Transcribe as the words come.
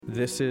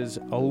This is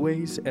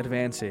Always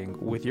Advancing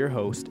with your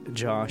host,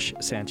 Josh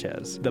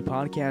Sanchez, the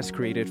podcast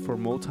created for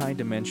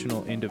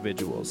multi-dimensional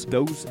individuals,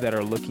 those that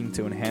are looking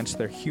to enhance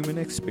their human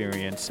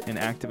experience and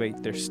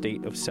activate their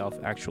state of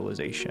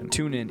self-actualization.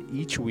 Tune in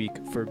each week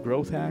for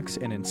growth hacks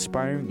and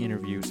inspiring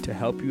interviews to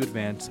help you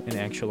advance and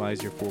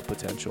actualize your full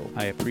potential.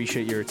 I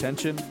appreciate your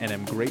attention and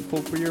am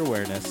grateful for your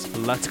awareness.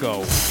 Let's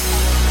go.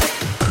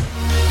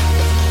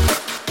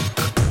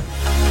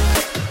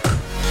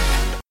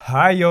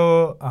 Hi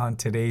yo! On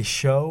today's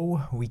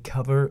show, we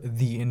cover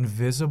the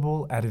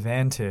invisible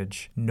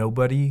advantage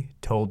nobody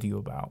told you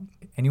about.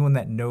 Anyone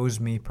that knows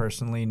me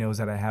personally knows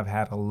that I have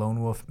had a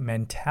lone wolf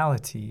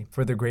mentality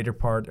for the greater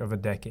part of a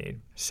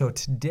decade. So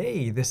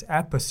today, this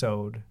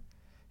episode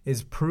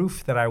is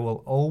proof that I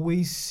will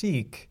always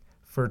seek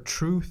for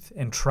truth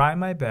and try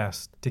my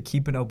best to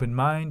keep an open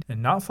mind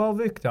and not fall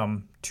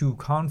victim to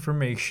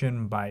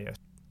confirmation bias.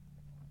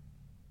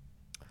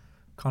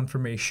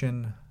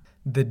 Confirmation.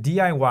 The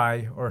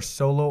DIY or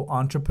solo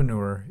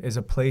entrepreneur is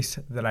a place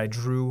that I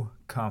drew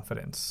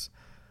confidence.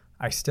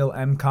 I still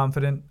am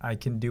confident. I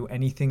can do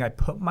anything I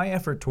put my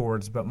effort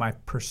towards, but my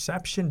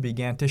perception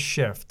began to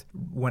shift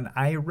when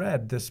I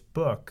read this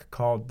book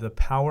called The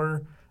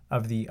Power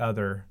of the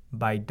Other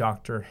by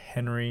Dr.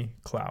 Henry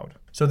Cloud.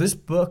 So this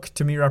book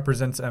to me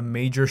represents a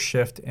major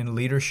shift in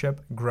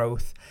leadership,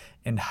 growth,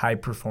 and high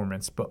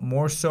performance, but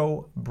more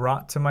so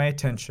brought to my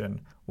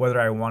attention, whether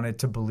I wanted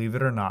to believe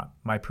it or not,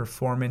 my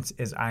performance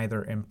is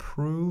either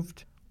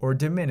improved or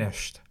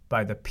diminished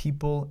by the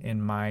people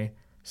in my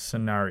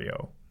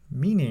scenario.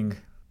 Meaning,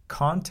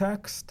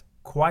 context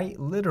quite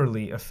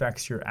literally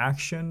affects your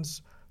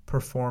actions,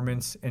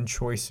 performance, and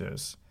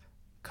choices,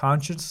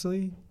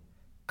 consciously,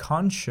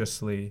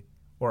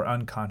 or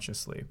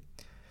unconsciously.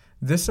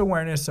 This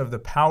awareness of the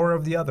power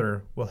of the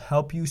other will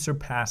help you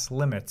surpass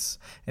limits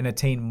and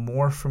attain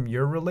more from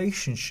your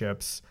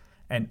relationships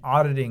and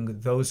auditing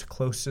those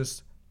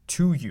closest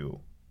to you.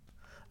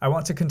 I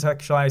want to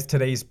contextualize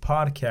today's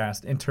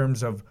podcast in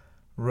terms of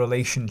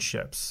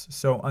relationships.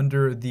 So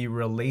under the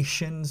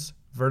relations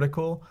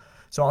vertical,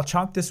 so I'll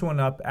chalk this one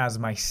up as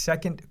my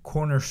second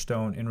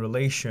cornerstone in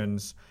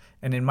relations.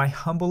 And in my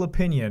humble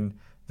opinion,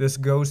 this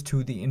goes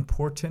to the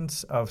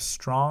importance of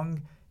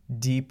strong,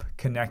 deep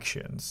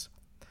connections.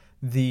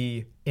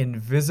 The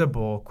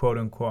invisible, quote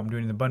unquote, I'm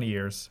doing the bunny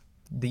ears,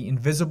 the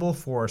invisible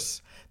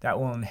force that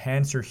will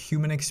enhance your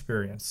human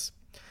experience.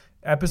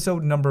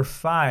 Episode number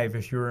 5,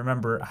 if you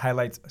remember,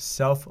 highlights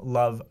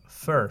self-love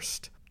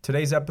first.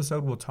 Today's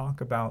episode will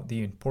talk about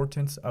the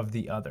importance of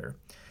the other.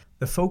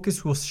 The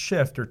focus will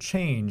shift or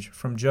change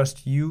from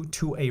just you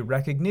to a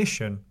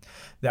recognition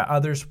that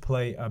others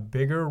play a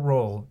bigger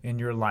role in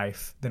your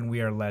life than we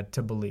are led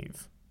to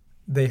believe.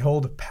 They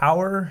hold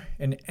power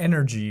and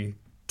energy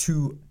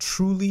to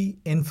truly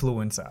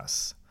influence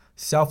us.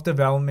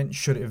 Self-development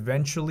should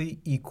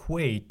eventually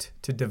equate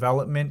to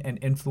development and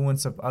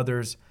influence of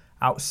others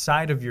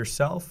outside of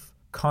yourself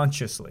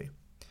consciously.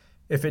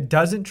 If it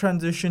doesn't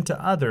transition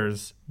to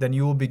others, then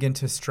you will begin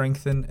to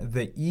strengthen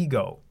the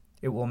ego.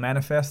 It will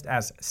manifest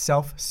as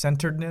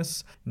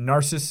self-centeredness,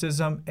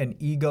 narcissism,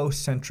 and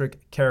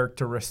egocentric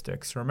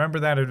characteristics. Remember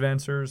that,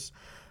 advancers?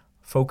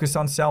 Focus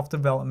on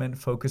self-development,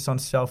 focus on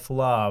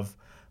self-love,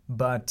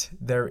 but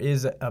there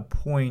is a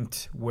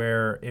point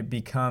where it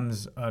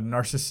becomes a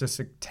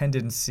narcissistic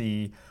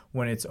tendency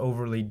when it's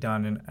overly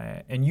done.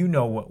 And you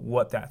know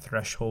what that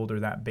threshold or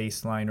that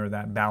baseline or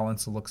that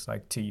balance looks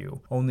like to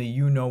you. Only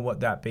you know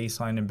what that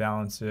baseline and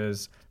balance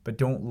is, but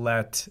don't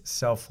let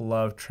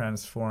self-love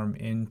transform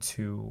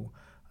into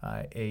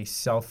a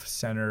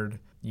self-centered,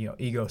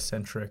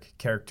 egocentric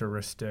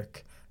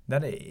characteristic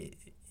that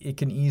it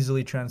can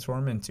easily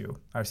transform into.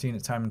 I've seen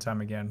it time and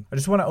time again. I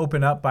just want to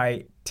open up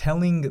by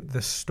telling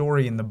the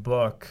story in the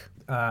book.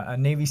 A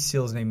Navy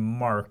SEALs named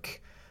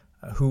Mark,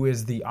 who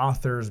is the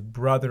author's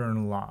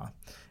brother-in-law.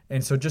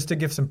 And so just to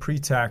give some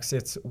pretext,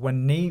 it's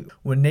when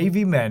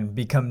Navy men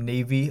become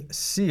Navy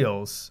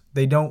SEALs,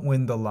 they don't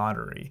win the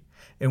lottery.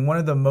 In one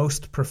of the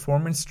most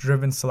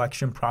performance-driven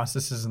selection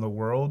processes in the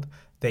world,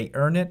 they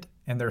earn it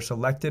and they're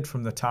selected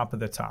from the top of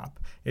the top.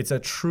 It's a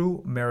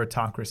true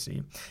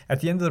meritocracy. At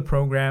the end of the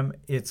program,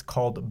 it's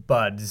called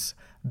BUDS,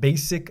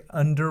 Basic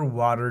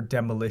Underwater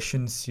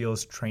Demolition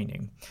SEALs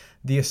Training.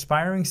 The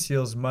aspiring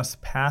SEALs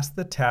must pass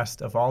the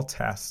test of all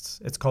tests.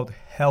 It's called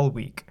Hell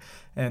Week,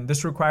 and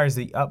this requires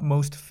the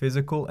utmost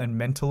physical and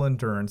mental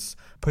endurance,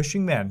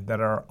 pushing men that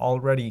are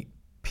already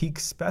peak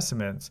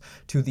specimens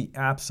to the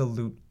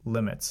absolute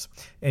limits,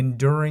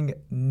 enduring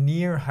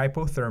near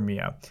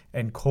hypothermia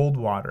and cold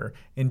water,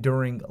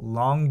 enduring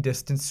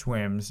long-distance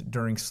swims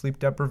during sleep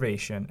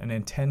deprivation and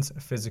intense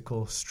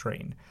physical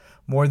strain.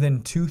 More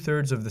than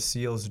 2/3 of the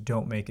SEALs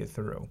don't make it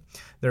through.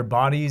 Their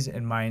bodies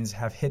and minds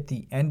have hit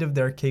the end of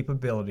their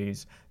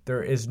capabilities.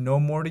 There is no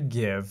more to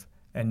give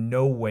and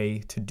no way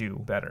to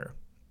do better.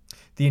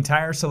 The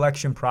entire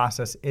selection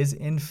process is,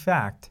 in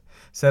fact,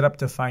 set up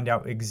to find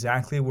out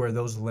exactly where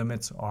those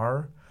limits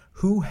are,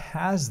 who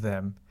has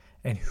them,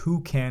 and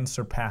who can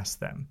surpass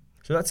them.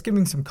 So that's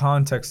giving some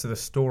context to the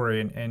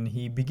story, and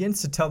he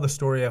begins to tell the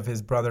story of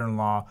his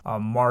brother-in-law,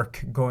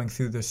 Mark, going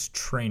through this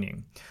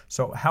training.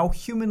 So how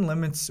human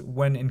limits,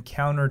 when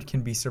encountered,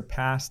 can be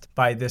surpassed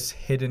by this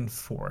hidden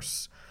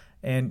force.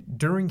 And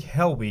during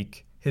Hell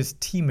Week, his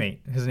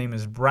teammate, his name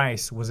is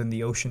Bryce, was in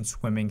the ocean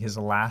swimming his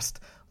last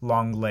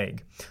long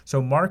leg.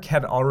 So Mark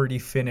had already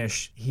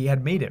finished, he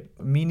had made it,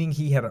 meaning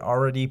he had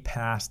already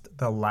passed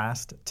the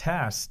last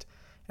test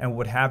and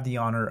would have the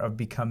honor of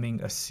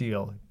becoming a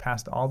SEAL.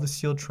 Passed all the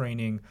SEAL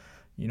training,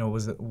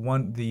 was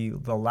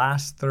the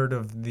last third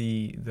of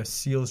the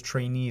SEALs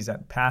trainees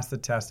that passed the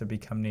test to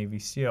become Navy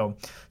SEAL.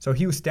 So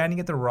he was standing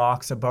at the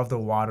rocks above the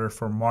water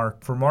for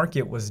Mark. For Mark,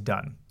 it was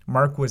done.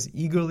 Mark was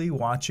eagerly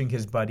watching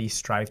his buddy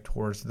strive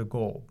towards the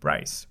goal,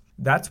 Bryce.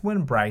 That's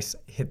when Bryce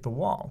hit the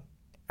wall.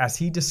 As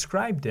he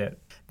described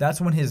it, that's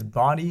when his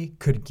body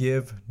could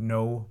give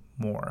no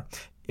more.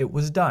 It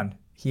was done.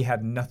 He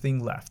had nothing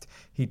left.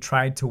 He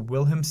tried to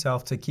will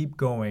himself to keep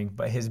going,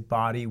 but his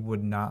body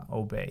would not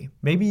obey.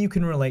 Maybe you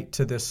can relate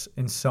to this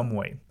in some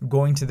way.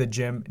 Going to the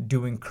gym,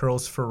 doing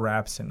curls for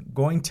reps, and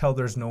going till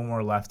there's no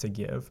more left to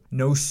give.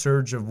 No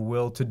surge of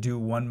will to do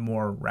one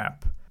more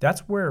rep.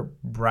 That's where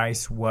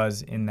Bryce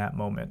was in that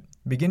moment,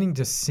 beginning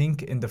to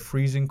sink in the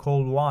freezing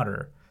cold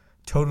water,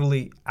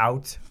 totally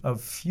out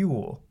of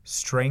fuel,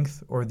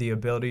 strength, or the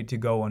ability to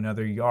go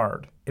another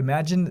yard.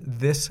 Imagine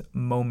this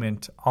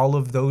moment, all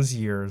of those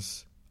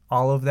years,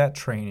 all of that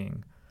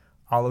training,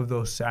 all of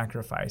those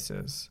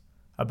sacrifices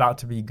about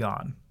to be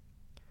gone.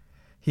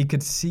 He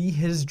could see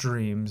his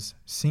dreams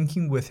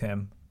sinking with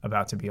him,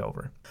 about to be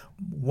over.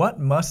 What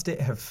must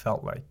it have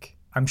felt like?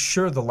 I'm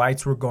sure the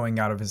lights were going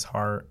out of his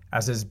heart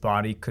as his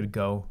body could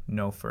go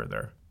no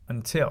further.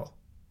 Until,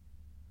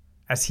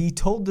 as he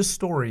told the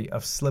story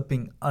of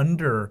slipping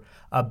under,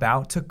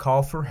 about to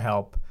call for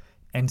help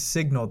and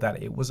signal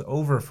that it was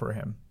over for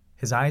him,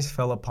 his eyes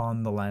fell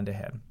upon the land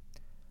ahead.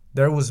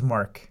 There was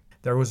Mark.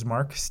 There was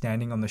Mark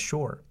standing on the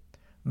shore.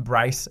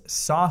 Bryce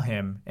saw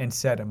him and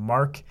said that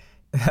Mark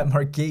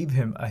gave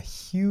him a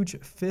huge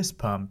fist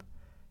pump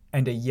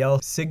and a yell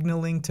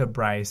signaling to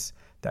Bryce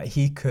that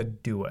he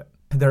could do it.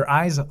 Their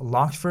eyes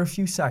locked for a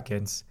few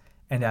seconds,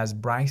 and as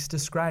Bryce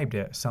described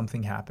it,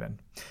 something happened.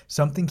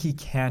 Something he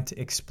can't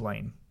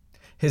explain.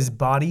 His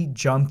body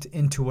jumped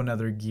into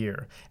another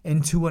gear,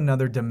 into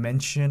another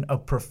dimension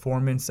of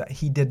performance that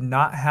he did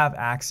not have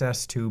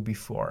access to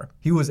before.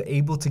 He was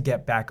able to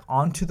get back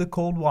onto the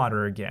cold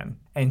water again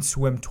and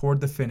swim toward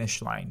the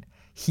finish line.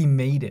 He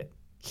made it.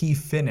 He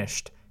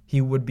finished. He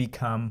would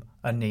become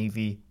a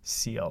Navy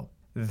SEAL.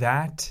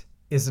 That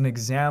is an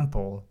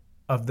example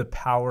of the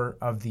power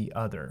of the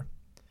other.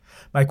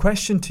 My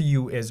question to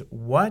you is,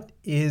 what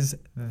is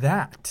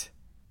that?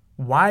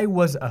 Why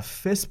was a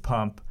fist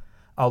pump,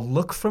 a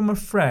look from a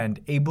friend,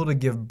 able to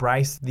give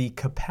Bryce the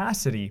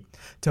capacity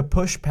to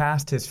push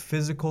past his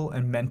physical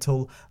and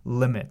mental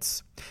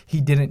limits? He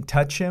didn't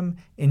touch him,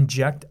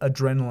 inject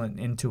adrenaline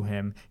into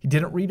him. He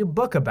didn't read a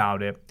book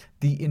about it.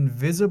 The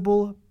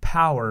invisible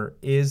power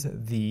is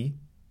the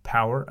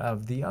power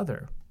of the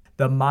other.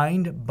 The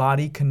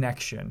mind-body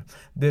connection,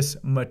 this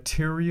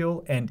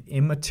material and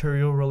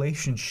immaterial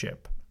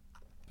relationship.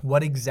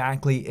 What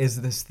exactly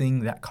is this thing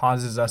that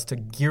causes us to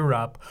gear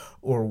up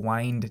or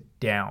wind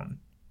down?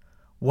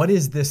 What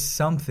is this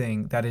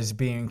something that is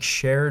being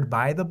shared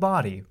by the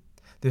body?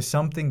 This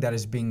something that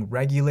is being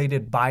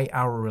regulated by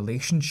our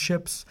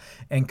relationships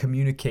and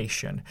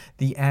communication.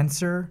 The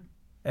answer,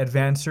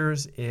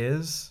 advancers,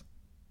 is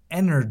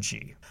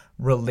energy.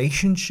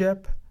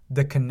 Relationship,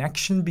 the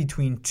connection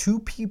between two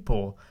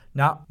people,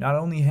 not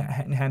only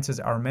enhances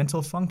our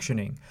mental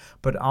functioning,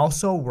 but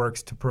also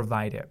works to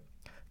provide it.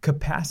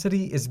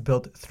 Capacity is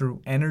built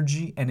through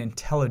energy and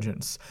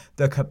intelligence.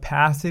 The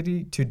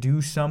capacity to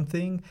do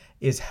something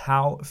is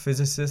how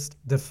physicists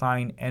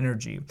define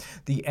energy.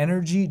 The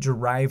energy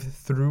derived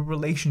through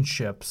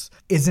relationships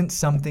isn't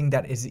something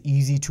that is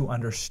easy to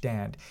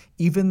understand.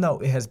 Even though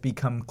it has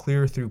become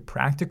clear through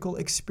practical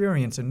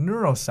experience in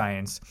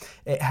neuroscience,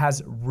 it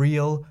has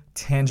real,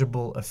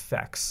 tangible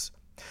effects.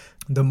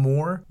 The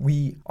more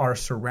we are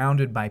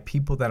surrounded by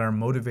people that are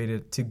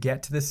motivated to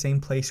get to the same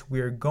place we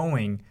are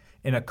going,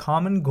 in a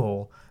common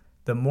goal,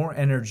 the more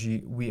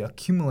energy we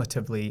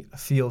accumulatively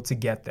feel to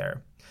get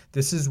there.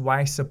 This is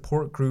why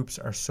support groups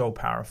are so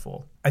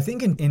powerful. I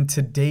think in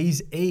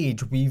today's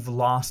age, we've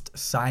lost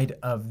sight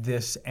of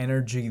this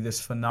energy, this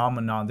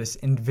phenomenon, this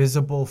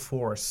invisible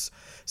force.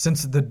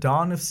 Since the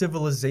dawn of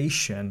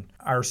civilization,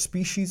 our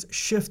species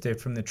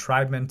shifted from the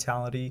tribe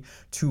mentality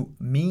to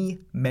me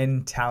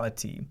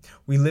mentality.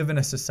 We live in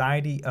a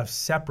society of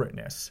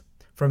separateness.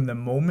 From the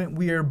moment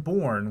we are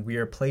born, we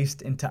are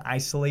placed into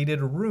isolated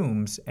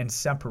rooms and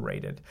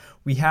separated.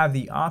 We have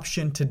the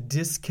option to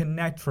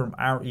disconnect from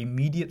our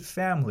immediate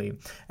family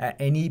at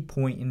any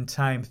point in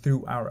time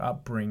through our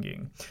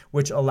upbringing,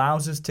 which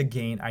allows us to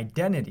gain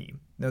identity.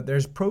 Now,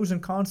 there's pros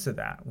and cons to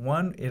that.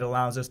 One, it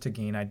allows us to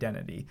gain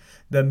identity.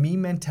 The me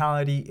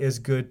mentality is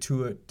good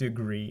to a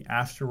degree.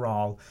 After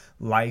all,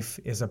 life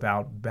is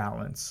about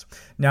balance.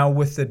 Now,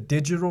 with the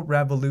digital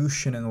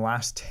revolution in the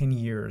last 10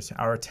 years,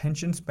 our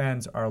attention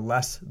spans are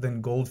less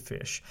than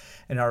goldfish,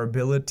 and our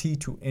ability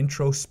to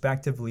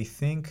introspectively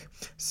think,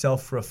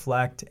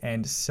 self-reflect,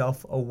 and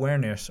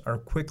self-awareness are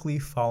quickly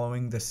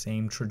following the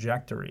same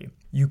trajectory.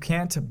 You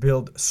can't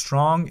build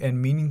strong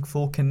and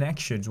meaningful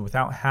connections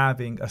without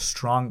having a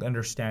strong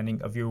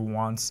understanding of your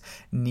wants,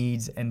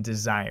 needs, and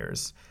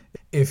desires.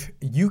 If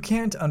you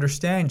can't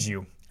understand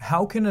you,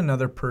 how can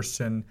another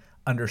person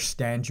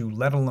understand you,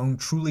 let alone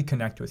truly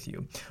connect with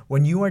you,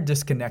 when you are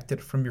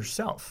disconnected from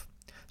yourself?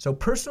 So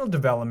personal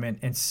development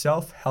and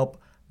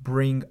self-help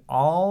bring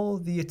all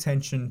the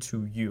attention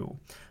to you.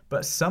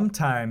 But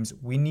sometimes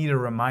we need a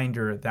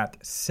reminder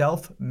that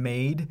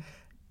self-made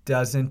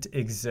doesn't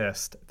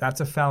exist. That's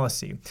a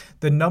fallacy.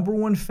 The number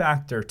one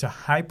factor to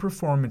high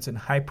performance and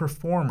high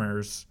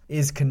performers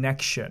is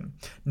connection.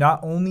 Not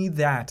only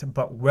that,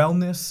 but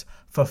wellness,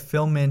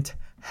 fulfillment,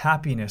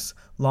 happiness,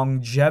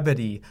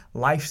 longevity,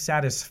 life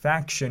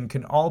satisfaction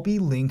can all be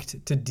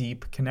linked to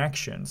deep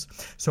connections.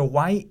 So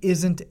why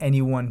isn't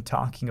anyone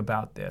talking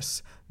about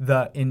this?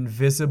 The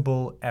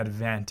invisible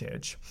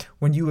advantage.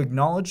 When you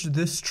acknowledge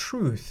this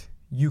truth,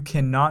 you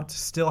cannot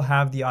still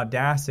have the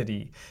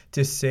audacity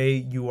to say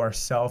you are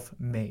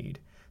self-made,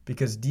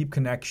 because deep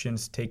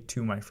connections take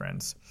two, my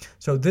friends.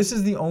 So this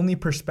is the only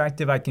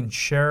perspective I can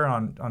share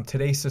on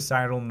today's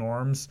societal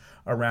norms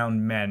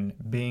around men,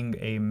 being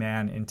a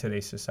man in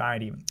today's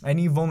society.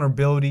 Any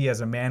vulnerability as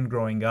a man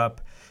growing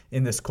up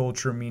in this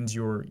culture means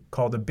you're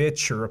called a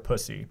bitch or a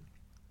pussy.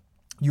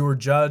 You were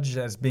judged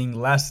as being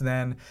less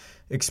than.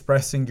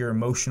 Expressing your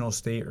emotional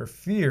state or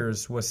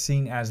fears was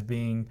seen as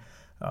being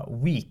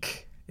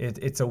weak.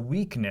 It's a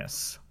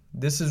weakness.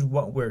 This is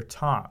what we're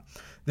taught.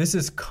 This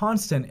is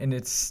constant, and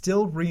it's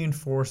still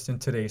reinforced in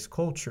today's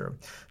culture.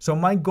 So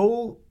my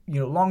goal,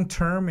 long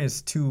term,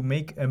 is to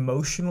make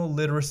emotional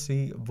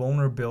literacy,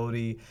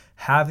 vulnerability,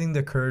 having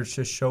the courage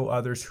to show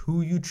others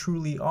who you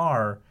truly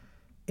are,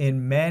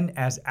 in men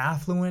as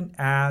affluent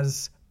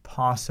as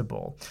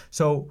possible.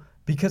 So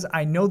because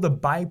I know the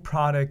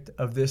byproduct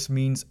of this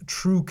means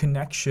true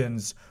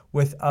connections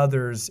with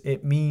others,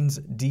 it means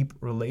deep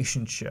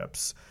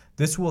relationships.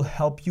 This will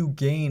help you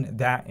gain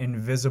that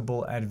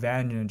invisible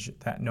advantage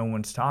that no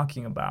one's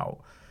talking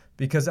about.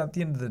 Because at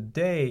the end of the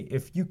day,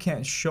 if you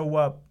can't show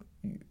up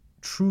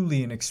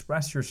truly and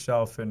express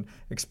yourself and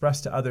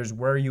express to others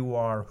where you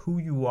are, who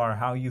you are,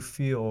 how you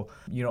feel,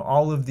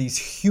 all of these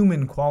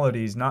human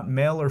qualities, not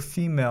male or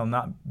female,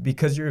 not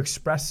because you're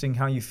expressing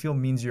how you feel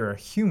means you're a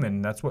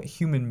human. That's what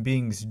human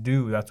beings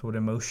do. That's what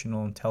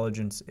emotional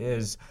intelligence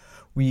is.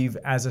 We've,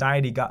 as a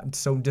society, gotten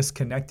so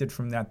disconnected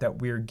from that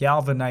we're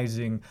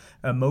galvanizing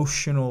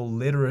emotional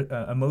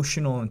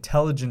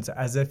intelligence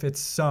as if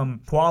it's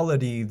some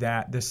quality,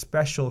 this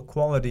special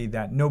quality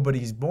that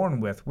nobody's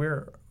born with.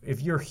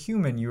 If you're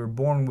human, you're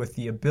born with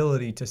the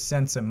ability to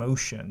sense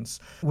emotions.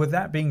 With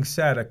that being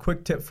said, a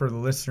quick tip for the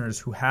listeners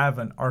who have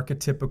an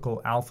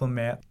archetypical alpha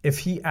male: if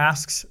he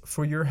asks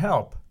for your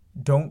help,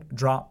 don't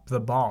drop the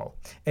ball.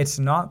 It's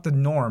not the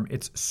norm.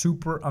 It's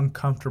super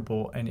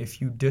uncomfortable. And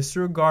if you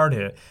disregard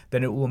it,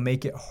 then it will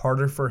make it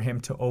harder for him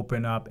to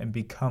open up and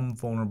become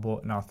vulnerable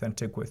and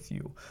authentic with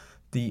you.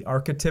 The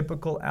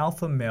archetypical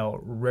alpha male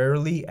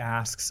rarely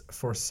asks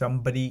for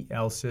somebody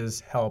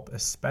else's help,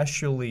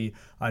 especially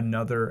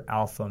another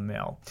alpha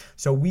male.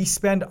 So we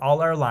spend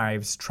all our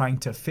lives trying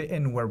to fit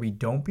in where we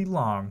don't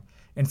belong,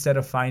 instead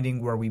of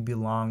finding where we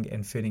belong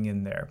and fitting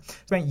in there. I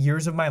spent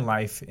years of my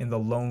life in the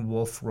lone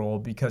wolf role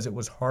because it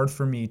was hard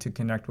for me to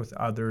connect with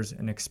others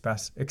and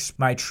express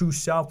my true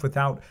self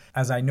without,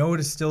 as I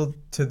notice still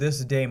to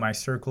this day, my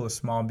circle is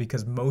small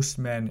because most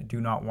men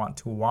do not want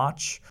to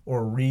watch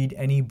or read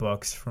any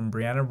books from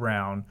Brené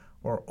Brown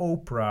or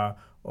Oprah,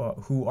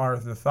 who are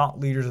the thought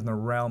leaders in the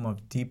realm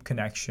of deep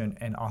connection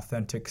and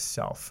authentic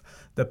self.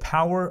 The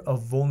power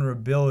of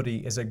vulnerability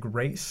is a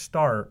great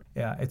start.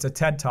 It's a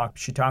TED Talk.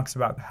 She talks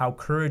about how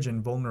courage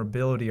and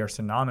vulnerability are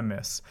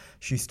synonymous.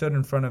 She stood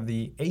in front of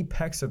the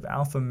apex of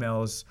alpha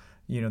males,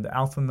 the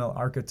alpha male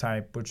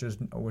archetype,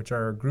 which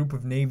are a group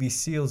of Navy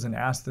SEALs, and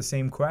asked the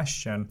same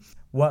question: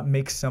 what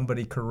makes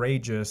somebody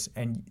courageous?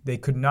 And they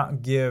could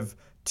not give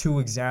two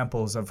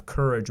examples of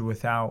courage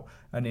without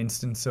an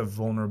instance of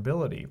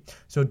vulnerability.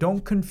 So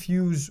don't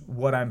confuse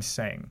what I'm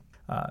saying,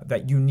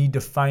 that you need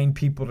to find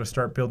people to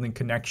start building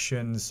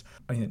connections,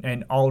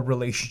 and all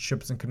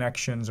relationships and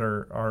connections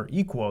are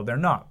equal. They're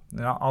not.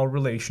 Not all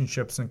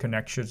relationships and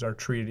connections are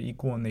treated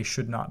equal, and they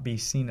should not be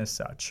seen as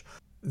such.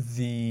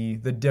 The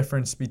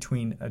difference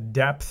between a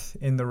depth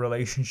in the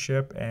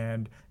relationship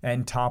and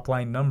top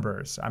line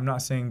numbers. I'm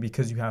not saying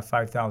because you have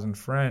 5,000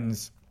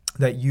 friends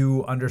that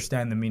you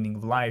understand the meaning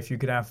of life. You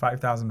could have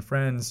 5,000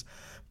 friends,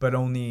 but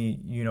only,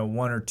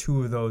 one or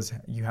two of those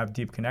you have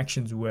deep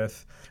connections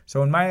with.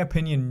 So in my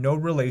opinion, no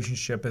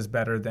relationship is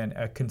better than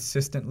a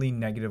consistently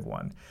negative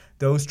one.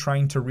 Those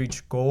trying to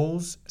reach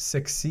goals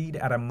succeed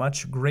at a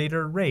much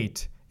greater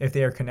rate if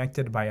they are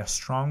connected by a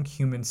strong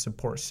human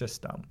support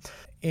system.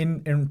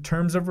 In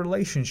terms of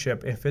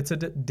relationship, if it's a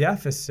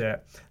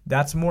deficit,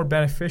 that's more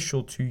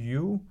beneficial to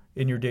you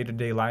in your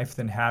day-to-day life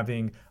than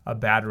having a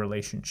bad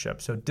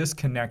relationship. So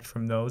disconnect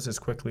from those as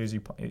quickly as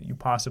you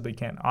possibly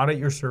can. Audit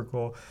your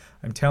circle.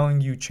 I'm telling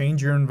you,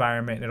 change your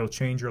environment and it'll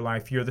change your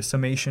life. You're the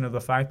summation of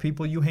the 5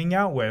 people you hang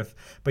out with,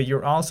 but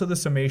you're also the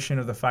summation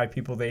of the 5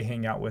 people they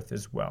hang out with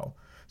as well.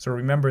 So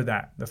remember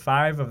that, the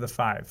 5 of the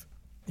 5.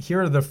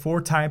 Here are the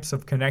 4 types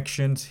of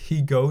connections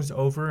he goes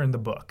over in the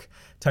book.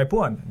 Type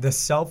 1, the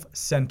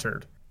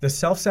self-centered. The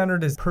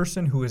self-centered is a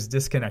person who is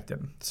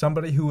disconnected,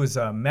 somebody who is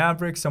a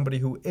maverick, somebody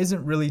who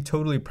isn't really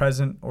totally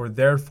present or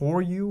there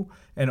for you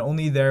and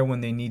only there when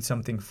they need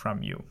something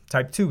from you.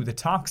 Type 2, the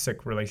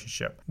toxic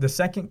relationship. The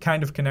second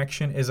kind of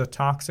connection is a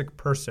toxic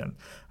person.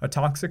 A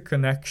toxic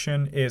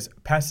connection is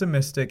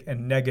pessimistic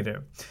and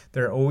negative.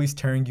 They're always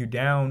tearing you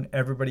down.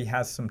 Everybody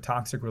has some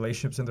toxic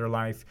relationships in their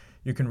life.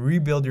 You can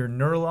rebuild your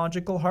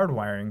neurological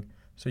hardwiring.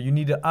 So you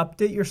need to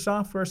update your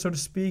software, so to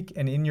speak,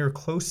 and in your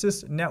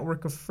closest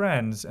network of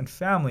friends and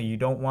family, you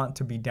don't want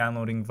to be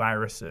downloading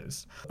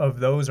viruses. Of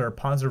those are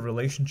positive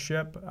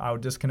relationship, I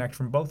would disconnect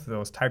from both of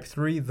those. Type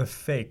 3, the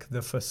fake,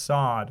 the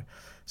facade.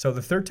 So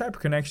the third type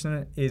of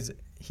connection is,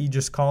 he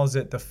just calls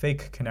it the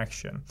fake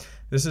connection.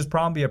 This is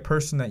probably a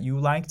person that you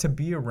like to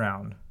be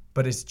around,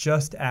 but it's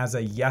just as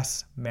a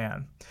yes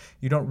man.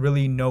 You don't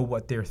really know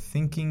what they're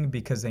thinking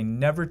because they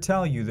never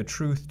tell you the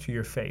truth to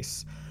your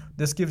face.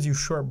 This gives you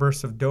short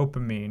bursts of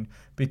dopamine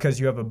because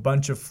you have a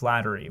bunch of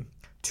flattery.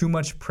 Too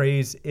much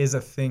praise is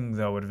a thing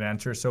though,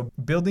 Advancer. So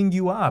building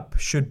you up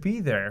should be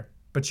there,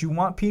 but you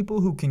want people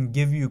who can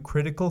give you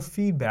critical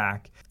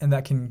feedback and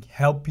that can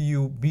help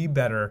you be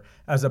better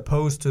as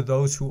opposed to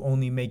those who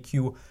only make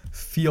you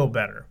feel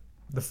better.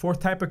 The fourth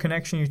type of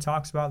connection he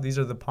talks about, these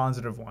are the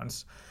positive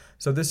ones.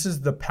 So this is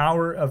the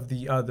power of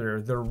the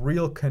other, the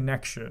real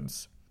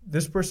connections.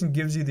 This person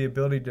gives you the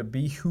ability to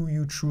be who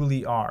you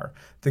truly are,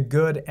 the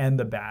good and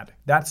the bad.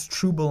 That's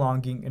true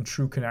belonging and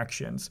true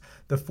connections.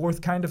 The fourth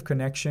kind of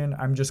connection,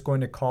 I'm just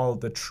going to call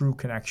the true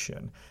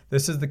connection.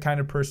 This is the kind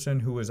of person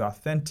who is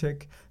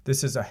authentic.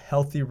 This is a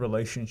healthy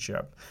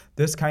relationship.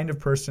 This kind of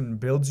person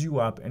builds you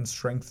up and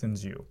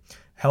strengthens you,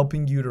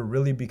 helping you to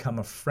really become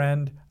a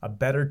friend, a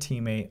better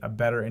teammate, a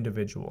better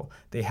individual.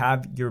 They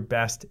have your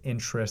best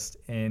interest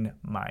in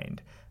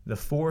mind. The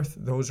fourth,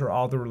 those are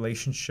all the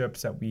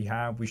relationships that we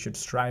have. We should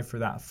strive for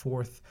that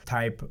fourth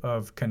type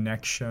of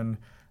connection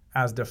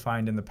as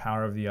defined in The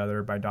Power of the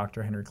Other by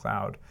Dr. Henry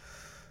Cloud.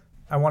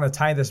 I want to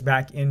tie this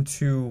back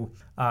into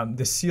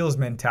the SEALs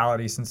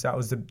mentality since that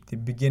was the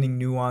beginning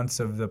nuance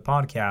of the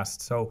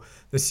podcast. So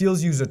the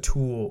SEALs use a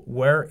tool,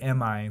 where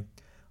am I,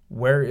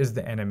 where is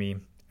the enemy,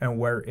 and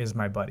where is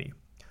my buddy?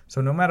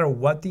 So no matter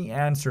what the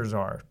answers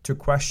are to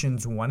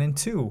questions 1 and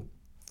 2,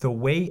 the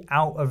way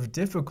out of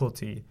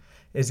difficulty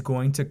is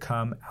going to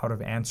come out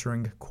of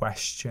answering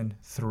question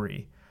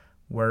 3.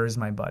 Where is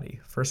my buddy?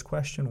 First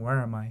question,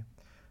 where am I?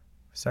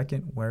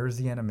 Second, where is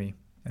the enemy?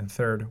 And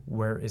third,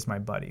 where is my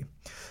buddy?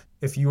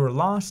 If you are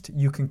lost,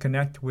 you can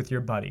connect with your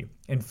buddy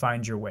and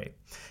find your way.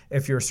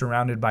 If you're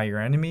surrounded by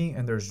your enemy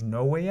and there's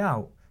no way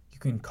out, you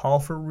can call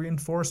for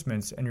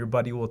reinforcements and your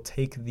buddy will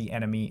take the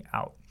enemy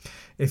out.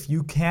 If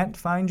you can't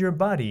find your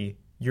buddy,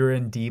 you're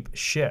in deep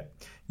shit.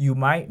 You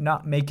might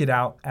not make it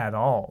out at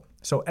all.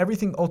 So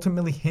everything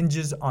ultimately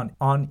hinges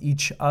on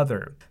each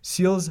other.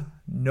 SEALs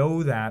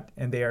know that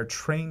and they are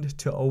trained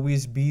to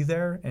always be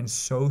there, and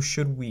so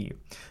should we.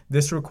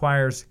 This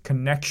requires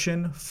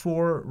connection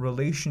for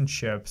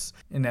relationships,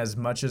 and as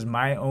much as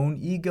my own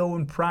ego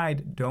and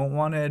pride don't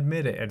want to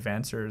admit it,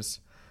 Advancers,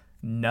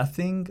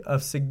 nothing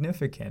of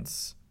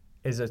significance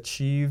is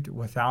achieved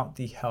without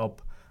the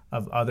help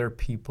of other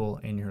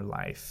people in your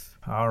life.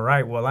 All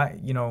right, well,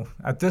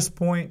 at this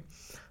point,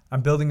 I'm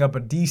building up a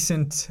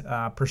decent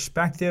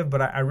perspective, but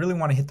I really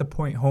want to hit the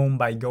point home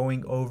by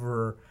going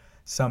over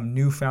some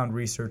newfound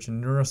research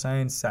in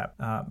neuroscience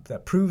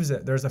that proves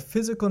that there's a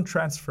physical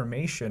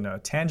transformation,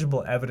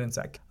 tangible evidence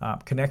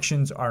that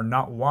connections are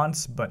not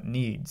wants but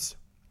needs.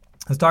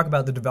 Let's talk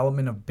about the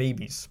development of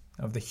babies,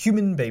 of the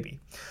human baby.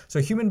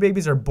 So human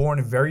babies are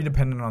born very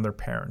dependent on their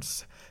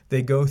parents.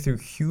 They go through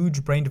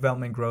huge brain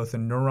development growth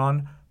and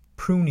neuron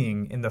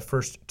pruning in the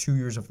first 2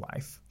 years of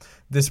life.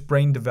 This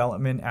brain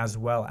development, as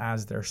well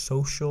as their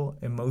social,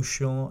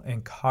 emotional,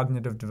 and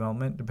cognitive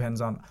development,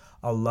 depends on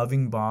a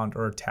loving bond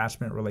or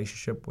attachment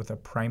relationship with a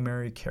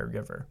primary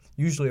caregiver,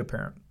 usually a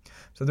parent.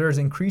 So there is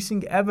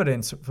increasing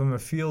evidence from the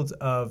fields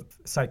of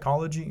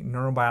psychology,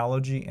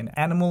 neurobiology, and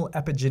animal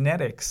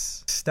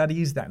epigenetics.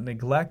 Studies that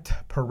neglect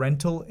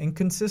parental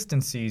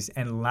inconsistencies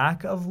and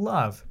lack of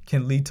love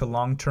can lead to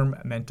long-term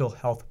mental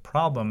health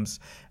problems,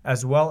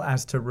 as well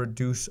as to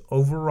reduce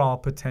overall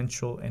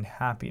potential and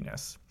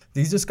happiness.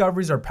 These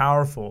discoveries are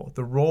powerful.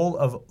 The role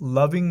of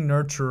loving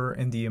nurturer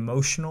in the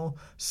emotional,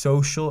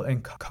 social,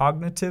 and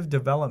cognitive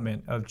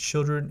development of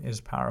children is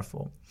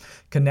powerful.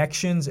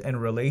 Connections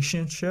and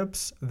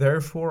relationships,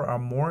 therefore, are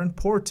more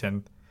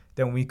important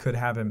than we could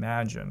have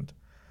imagined.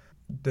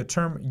 The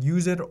term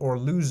use it or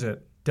lose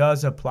it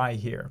does apply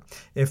here.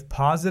 If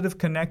positive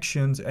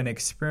connections and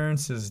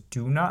experiences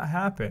do not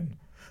happen,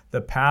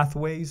 the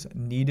pathways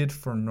needed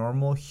for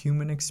normal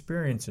human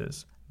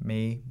experiences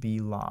may be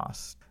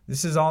lost.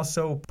 This is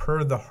also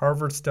per the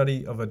Harvard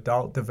Study of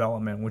Adult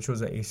Development, which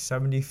was a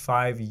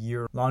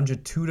 75-year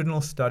longitudinal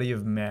study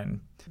of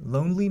men.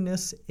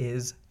 Loneliness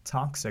is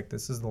toxic.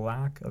 This is the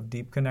lack of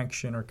deep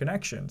connection or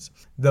connections.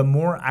 The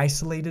more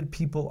isolated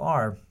people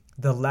are,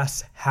 the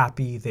less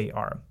happy they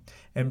are.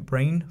 And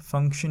brain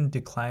function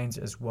declines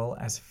as well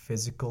as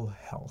physical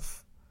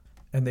health.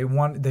 And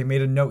they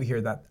made a note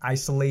here that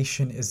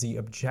isolation is the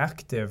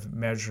objective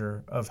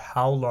measure of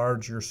how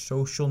large your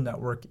social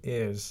network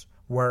is,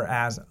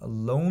 whereas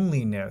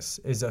loneliness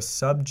is a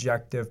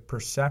subjective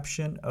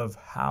perception of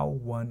how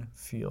one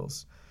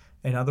feels.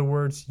 In other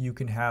words, you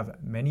can have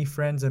many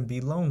friends and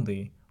be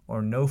lonely,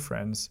 or no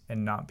friends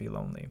and not be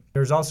lonely.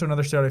 There's also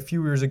another study a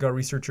few years ago.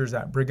 Researchers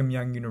at Brigham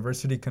Young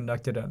University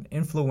conducted an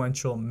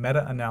influential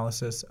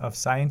meta-analysis of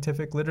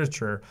scientific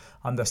literature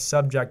on the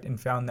subject and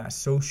found that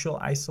social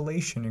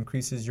isolation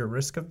increases your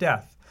risk of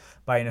death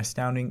by an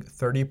astounding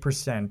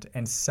 30%,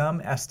 and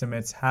some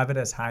estimates have it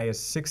as high as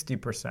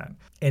 60%.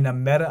 In a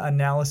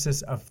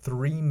meta-analysis of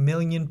 3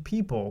 million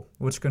people,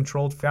 which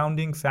controlled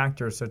founding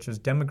factors such as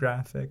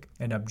demographic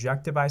and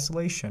objective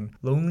isolation,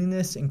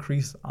 loneliness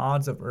increased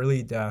odds of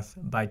early death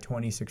by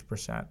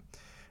 26%.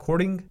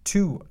 According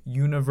to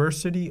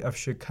University of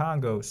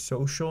Chicago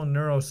social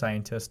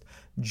neuroscientist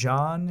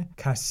John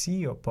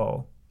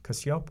Cacioppo,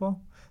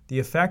 the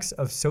effects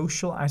of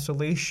social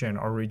isolation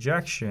or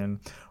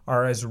rejection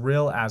are as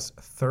real as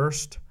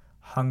thirst,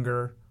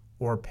 hunger,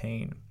 or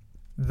pain.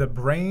 The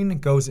brain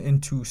goes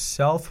into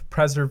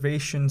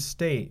self-preservation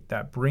state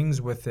that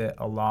brings with it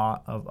a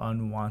lot of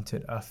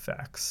unwanted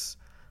effects.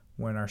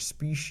 When our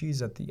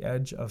species at the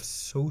edge of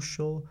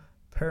social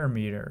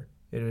parameter,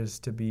 it is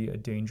to be a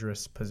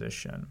dangerous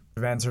position.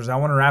 Advancers, I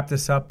want to wrap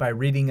this up by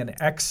reading an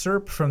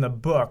excerpt from the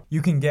book.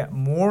 You can get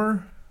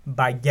more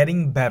by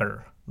getting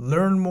better.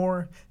 Learn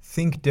more,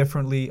 think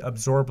differently,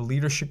 absorb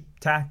leadership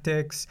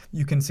tactics.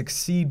 You can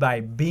succeed by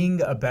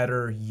being a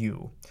better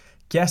you.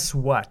 Guess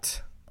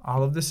what?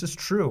 All of this is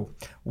true.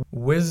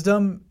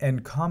 Wisdom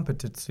and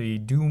competency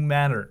do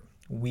matter.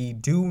 We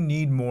do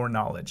need more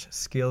knowledge,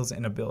 skills,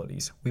 and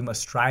abilities. We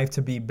must strive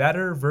to be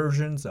better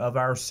versions of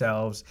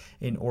ourselves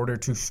in order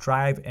to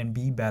strive and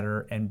be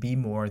better and be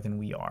more than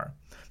we are.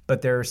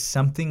 But there is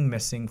something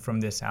missing from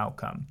this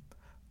outcome: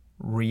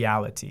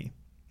 reality.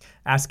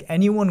 Ask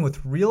anyone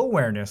with real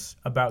awareness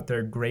about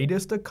their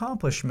greatest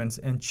accomplishments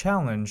and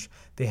challenge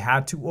they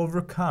had to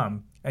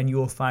overcome, and you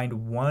will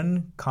find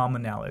one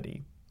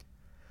commonality.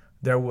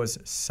 There was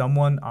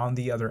someone on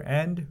the other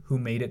end who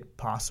made it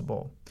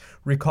possible.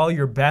 Recall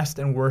your best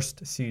and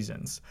worst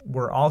seasons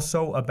were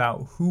also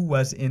about who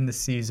was in the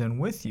season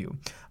with you,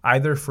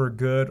 either for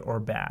good or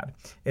bad.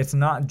 It's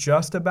not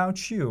just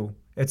about you.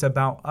 It's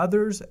about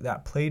others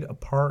that played a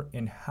part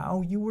in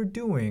how you were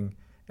doing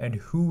and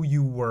who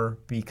you were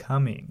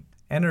becoming.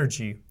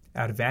 Energy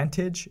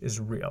advantage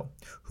is real.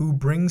 Who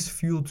brings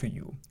fuel to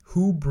you?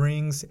 Who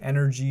brings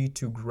energy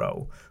to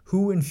grow?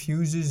 Who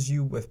infuses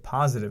you with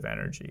positive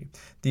energy?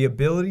 The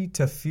ability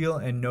to feel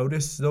and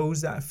notice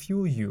those that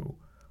fuel you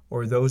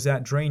or those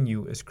that drain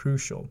you is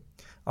crucial.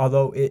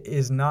 Although it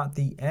is not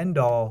the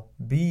end-all,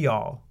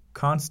 be-all,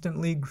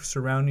 constantly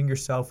surrounding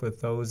yourself with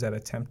those that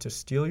attempt to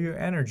steal your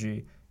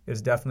energy is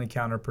definitely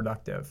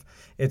counterproductive.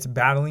 It's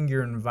battling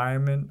your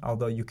environment.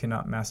 Although you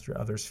cannot master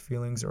others'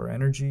 feelings or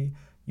energy,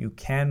 you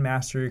can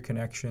master your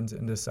connections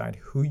and decide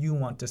who you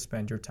want to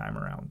spend your time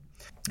around.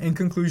 In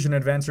conclusion,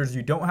 advancers,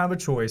 you don't have a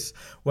choice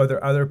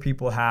whether other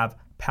people have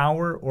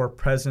power or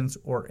presence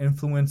or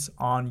influence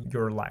on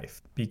your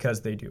life,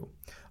 because they do.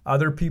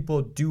 Other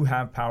people do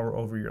have power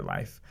over your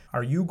life.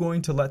 Are you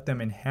going to let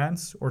them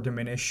enhance or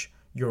diminish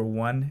your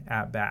one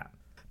at bat?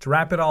 To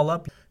wrap it all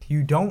up,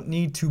 you don't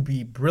need to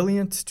be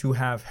brilliant to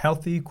have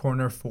healthy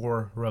corner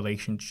 4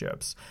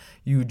 relationships.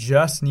 You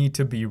just need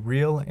to be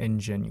real and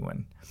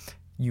genuine.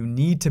 You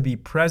need to be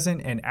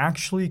present and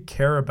actually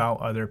care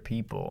about other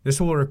people. This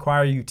will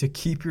require you to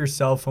keep your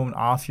cell phone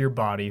off your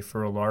body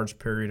for a large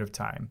period of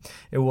time.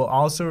 It will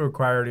also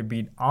require you to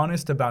be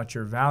honest about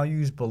your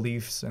values,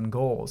 beliefs, and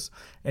goals.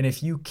 And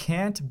if you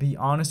can't be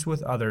honest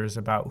with others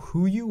about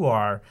who you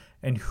are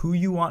and who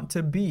you want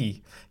to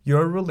be,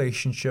 your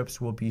relationships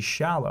will be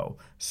shallow,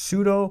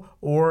 pseudo,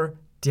 or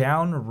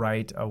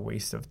downright a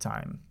waste of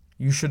time.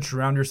 You should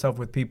surround yourself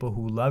with people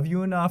who love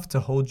you enough to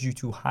hold you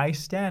to high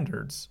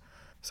standards.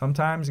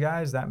 Sometimes,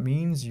 guys, that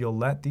means you'll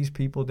let these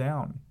people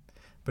down.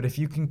 But if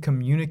you can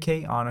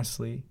communicate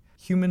honestly,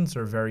 humans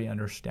are very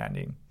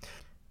understanding.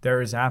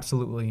 There is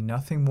absolutely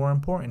nothing more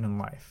important in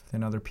life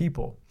than other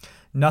people.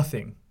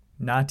 Nothing,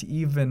 not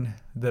even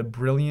the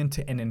brilliant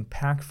and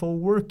impactful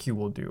work you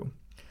will do.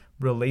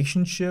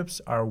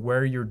 Relationships are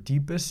where your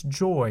deepest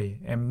joy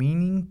and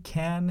meaning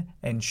can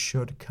and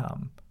should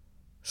come.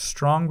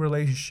 Strong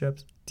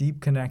relationships, deep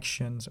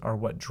connections are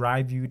what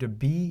drive you to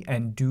be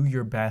and do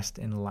your best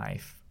in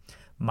life.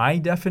 My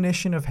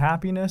definition of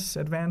happiness,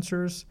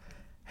 advancers,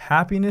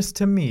 happiness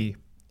to me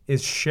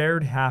is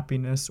shared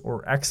happiness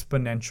or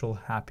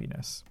exponential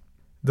happiness.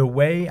 The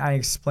way I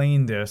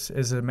explain this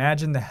is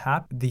imagine the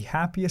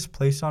happiest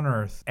place on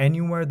earth,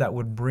 anywhere that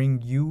would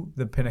bring you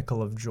the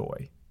pinnacle of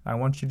joy. I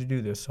want you to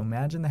do this. So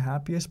imagine the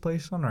happiest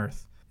place on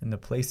earth and the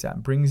place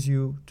that brings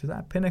you to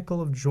that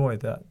pinnacle of joy,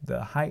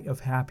 the height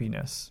of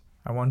happiness.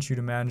 I want you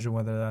to imagine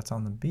whether that's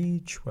on the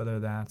beach, whether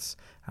that's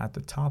at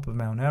the top of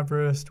Mount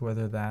Everest,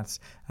 whether that's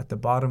at the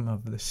bottom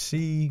of the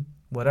sea,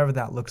 whatever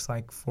that looks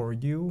like for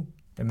you,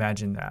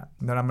 imagine that.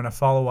 And then I'm going to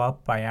follow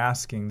up by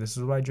asking, this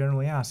is what I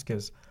generally ask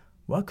is,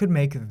 what could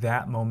make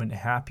that moment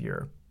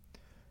happier?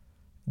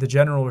 The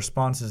general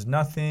response is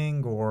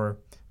nothing or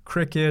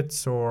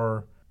crickets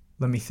or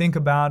let me think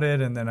about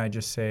it. And then I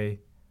just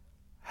say,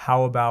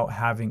 how about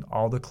having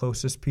all the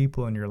closest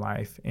people in your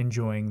life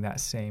enjoying that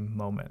same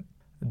moment?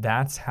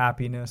 That's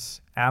happiness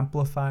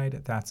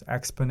amplified. That's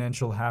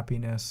exponential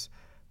happiness.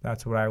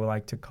 That's what I would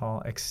like to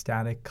call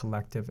ecstatic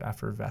collective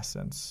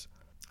effervescence.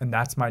 And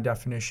that's my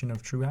definition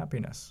of true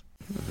happiness.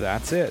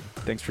 That's it.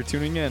 Thanks for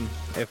tuning in.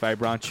 If I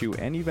brought you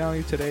any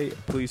value today,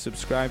 please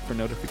subscribe for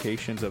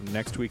notifications of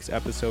next week's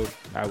episode.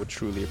 I would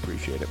truly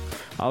appreciate it.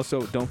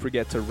 Also, don't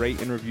forget to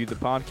rate and review the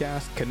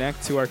podcast.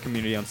 Connect to our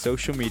community on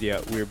social media.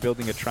 We are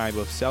building a tribe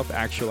of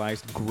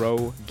self-actualized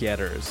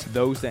grow-getters,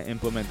 those that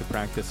implement the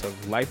practice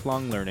of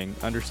lifelong learning,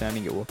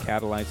 understanding it will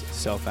catalyze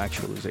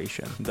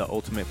self-actualization, the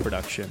ultimate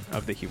production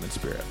of the human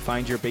spirit.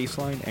 Find your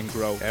baseline and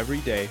grow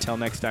every day. Till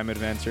next time,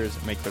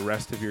 advancers, make the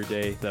rest of your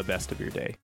day the best of your day.